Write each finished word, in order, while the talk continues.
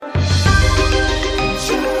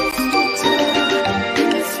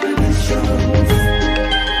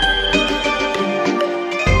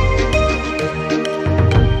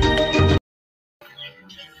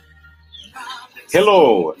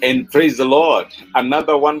Hello and praise the Lord.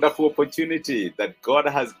 Another wonderful opportunity that God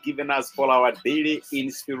has given us for our daily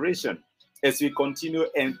inspiration as we continue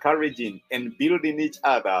encouraging and building each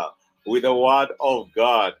other with the word of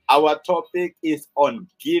God. Our topic is on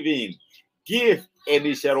giving. Give and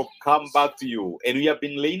it shall come back to you. And we have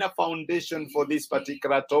been laying a foundation for this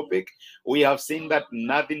particular topic. We have seen that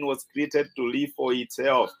nothing was created to live for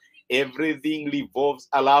itself. Everything revolves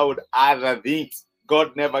around other things.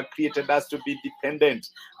 God never created us to be dependent,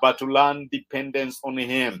 but to learn dependence on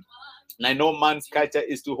Him. And I know man's culture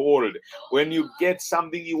is to hold. When you get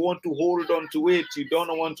something, you want to hold on to it. You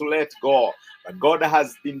don't want to let go. But God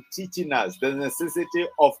has been teaching us the necessity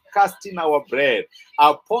of casting our bread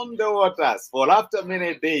upon the waters. For after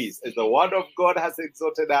many days, as the word of God has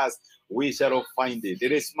exhorted us, we shall find it.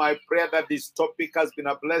 It is my prayer that this topic has been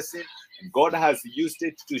a blessing, and God has used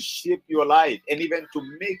it to shape your life and even to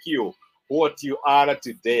make you what you are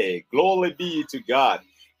today. Glory be to God.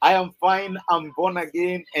 I am fine, I'm born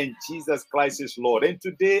again, and Jesus Christ is Lord. And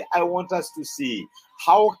today I want us to see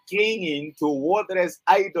how clinging to worthless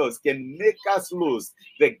idols can make us lose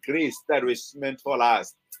the grace that was meant for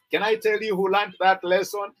us. Can I tell you who learned that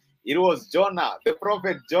lesson? It was Jonah, the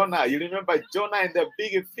prophet Jonah. You remember Jonah and the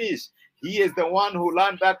big fish. He is the one who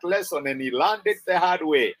learned that lesson, and he learned it the hard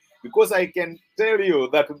way. Because I can tell you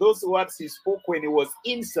that those words he spoke when he was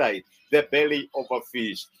inside the belly of a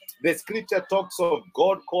fish. The scripture talks of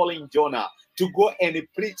God calling Jonah to go and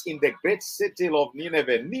preach in the great city of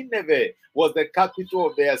Nineveh. Nineveh was the capital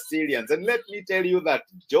of the Assyrians. And let me tell you that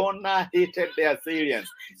Jonah hated the Assyrians.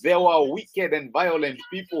 They were wicked and violent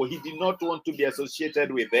people. He did not want to be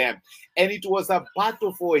associated with them. And it was a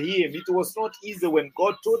battle for him. It was not easy when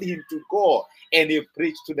God told him to go and he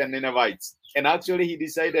preached to the Ninevites. And actually he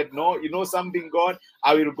decided, no, you know something, God,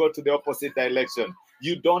 I will go to the opposite direction.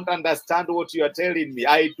 You don't understand what you are telling me.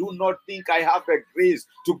 I do not think I have the grace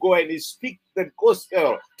to go and speak the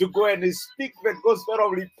gospel, to go and speak the gospel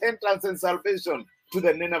of repentance and salvation to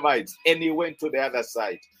the Ninevites. And he went to the other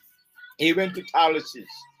side. He went to Tarshish.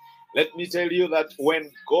 Let me tell you that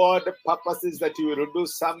when God purposes that you will do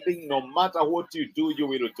something, no matter what you do, you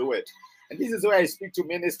will do it. And this is why I speak to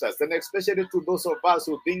ministers, and especially to those of us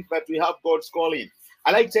who think that we have God's calling.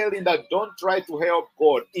 I like telling that don't try to help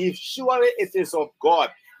God. If surely it is of God,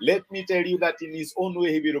 let me tell you that in his own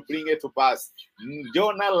way, he will bring it to pass.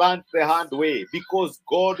 Jonah learned the hard way because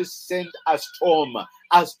God sent a storm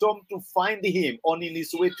to find him on in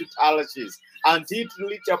his way to Tarshish, until to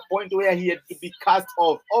reach a point where he had to be cast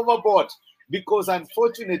off overboard because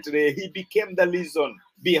unfortunately he became the reason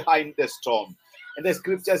behind the storm. And the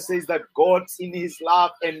scripture says that God in his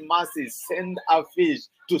love and mercy sent a fish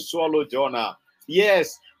to swallow Jonah.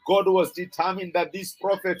 Yes, God was determined that this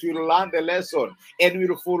prophet will learn the lesson and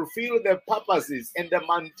will fulfill the purposes and the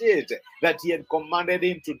mandate that he had commanded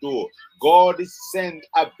him to do. God sent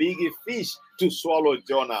a big fish to swallow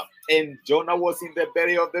Jonah. And Jonah was in the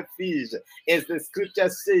belly of the fish, as the scripture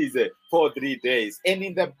says, for 3 days. And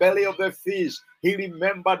in the belly of the fish, he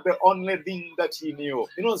remembered the only thing that he knew.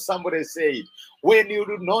 You know, somebody said, when you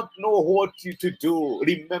do not know what you to do,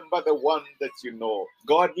 remember the one that you know.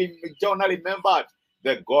 Jonah remembered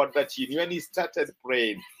the God that he knew, and he started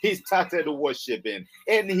praying. He started worshiping,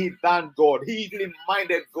 and he thanked God. He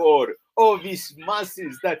reminded God of his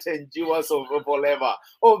mercies that endures forever,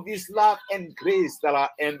 of his love and grace that are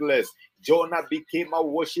endless. Jonah became a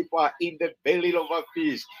worshiper in the belly of a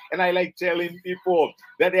fish. And I like telling people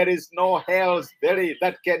that there is no hell's belly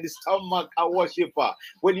that can stomach a worshiper.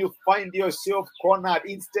 When you find yourself cornered,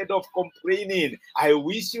 instead of complaining, I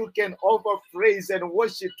wish you can offer praise and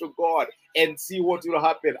worship to God and see what will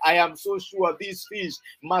happen. I am so sure this fish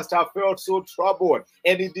must have felt so troubled,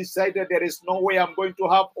 and he decided there is no way I'm going to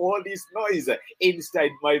have all this noise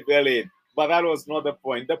inside my belly. But that was not the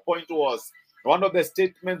point. The point was one of the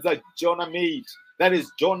statements that Jonah made. That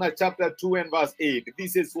is Jonah chapter 2 and verse 8.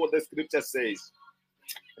 This is what the scripture says.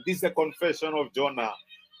 This is a confession of Jonah.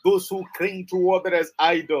 Those who cling to worthless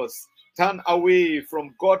idols turn away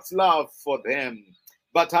from God's love for them.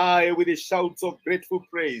 But I, with the shouts of grateful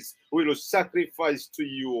praise, will sacrifice to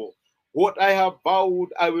you. What I have vowed,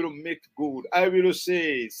 I will make good. I will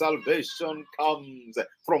say, salvation comes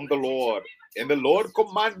from the Lord. And the Lord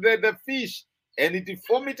commanded the fish, and it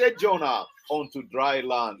vomited Jonah onto dry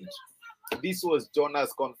land. This was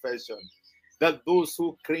Jonah's confession, that those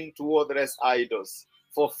who cling to worthless idols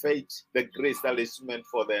forfeit the grace that is meant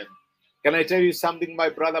for them. Can I tell you something, my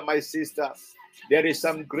brother, my sister? There is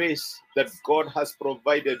some grace that God has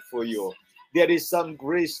provided for you. There is some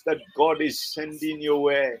grace that God is sending your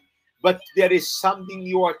way. But there is something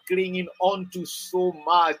you are clinging on to so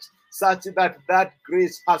much such that that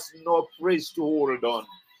grace has no place to hold on.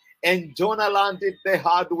 And Jonah learned it the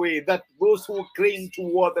hard way, that those who cling to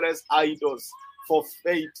worthless idols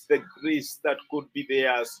forfeit the grace that could be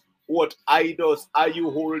theirs. What idols are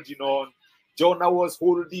you holding on? Jonah was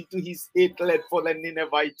holding to his hatred for the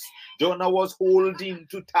Ninevites. Jonah was holding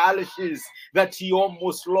to Tarshish, that he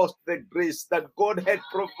almost lost the grace that God had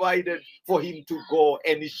provided for him to go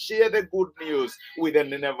and share the good news with the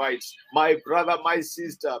Ninevites. My brother, my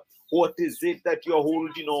sister, what is it that you're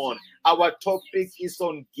holding on? Our topic is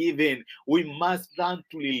on giving. We must learn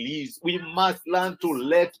to release. We must learn to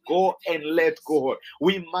let go and let go.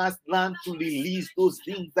 We must learn to release those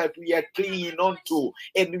things that we are clinging on to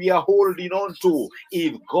and we are holding on to.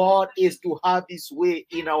 If God is to have his way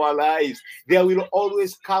in our lives, there will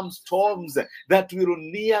always come storms that will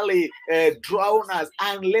nearly drown us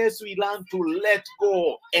unless we learn to let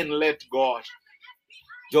go and let God.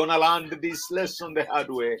 Jonah learned this lesson the hard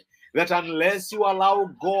way, that unless you allow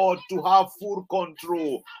God to have full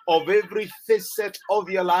control of every facet of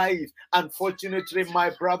your life, unfortunately, my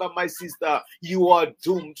brother, my sister, you are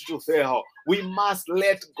doomed to fail. We must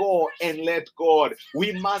let go and let God.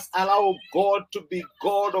 We must allow God to be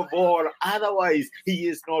God of all. Otherwise, he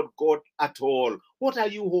is not God at all. What are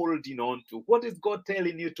you holding on to? What is God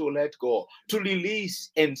telling you to let go, to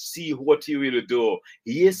release, and see what he will do?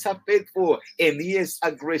 He is a faithful and he is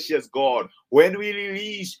a gracious God. When we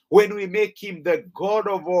release, when we make him the God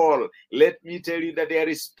of all, let me tell you that there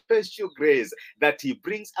is special grace that he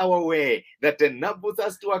brings our way, that enables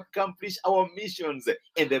us to accomplish our missions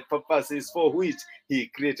and the purposes for which he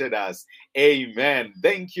created us. Amen.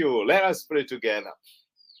 Thank you. Let us pray together.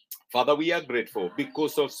 Father, we are grateful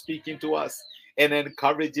because of speaking to us and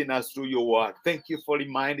encouraging us through your word. Thank you for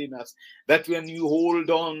reminding us that when you hold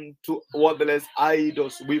on to worthless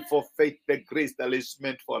idols, we forfeit the grace that is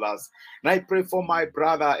meant for us. And I pray for my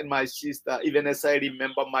brother and my sister, even as I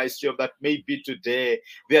remember myself, that maybe today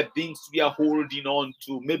there are things we are holding on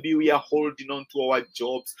to. Maybe we are holding on to our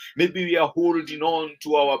jobs. Maybe we are holding on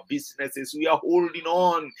to our businesses. We are holding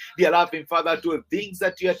on, dear loving Father, to things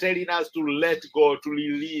that you are telling us to let go, to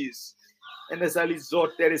release. And as a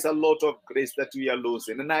result, there is a lot of grace that we are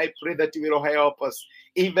losing. And I pray that you will help us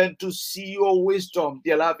even to see your wisdom,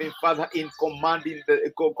 dear loving Father, in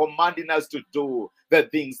commanding us to do the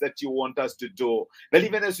things that you want us to do. That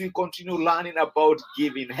even as we continue learning about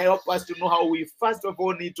giving, help us to know how we first of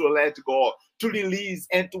all need to let go, to release,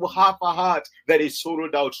 and to have a heart that is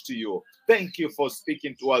sold out to you. Thank you for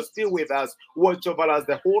speaking to us. Be with us. Watch over us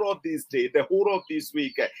the whole of this day, the whole of this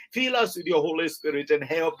week. Fill us with your Holy Spirit and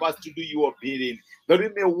help us to do your bidding, that we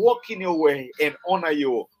may walk in your way and honor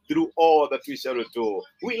you through all that we shall do.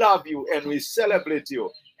 We love you and we celebrate you.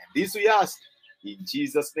 And this we ask in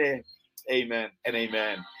Jesus' name. Amen and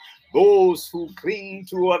amen. Those who cling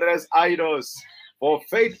to others' idols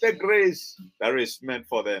forfeit the grace that is meant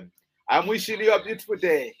for them. I'm wishing you a beautiful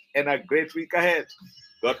day and a great week ahead.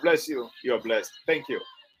 God bless you. You're blessed. Thank you.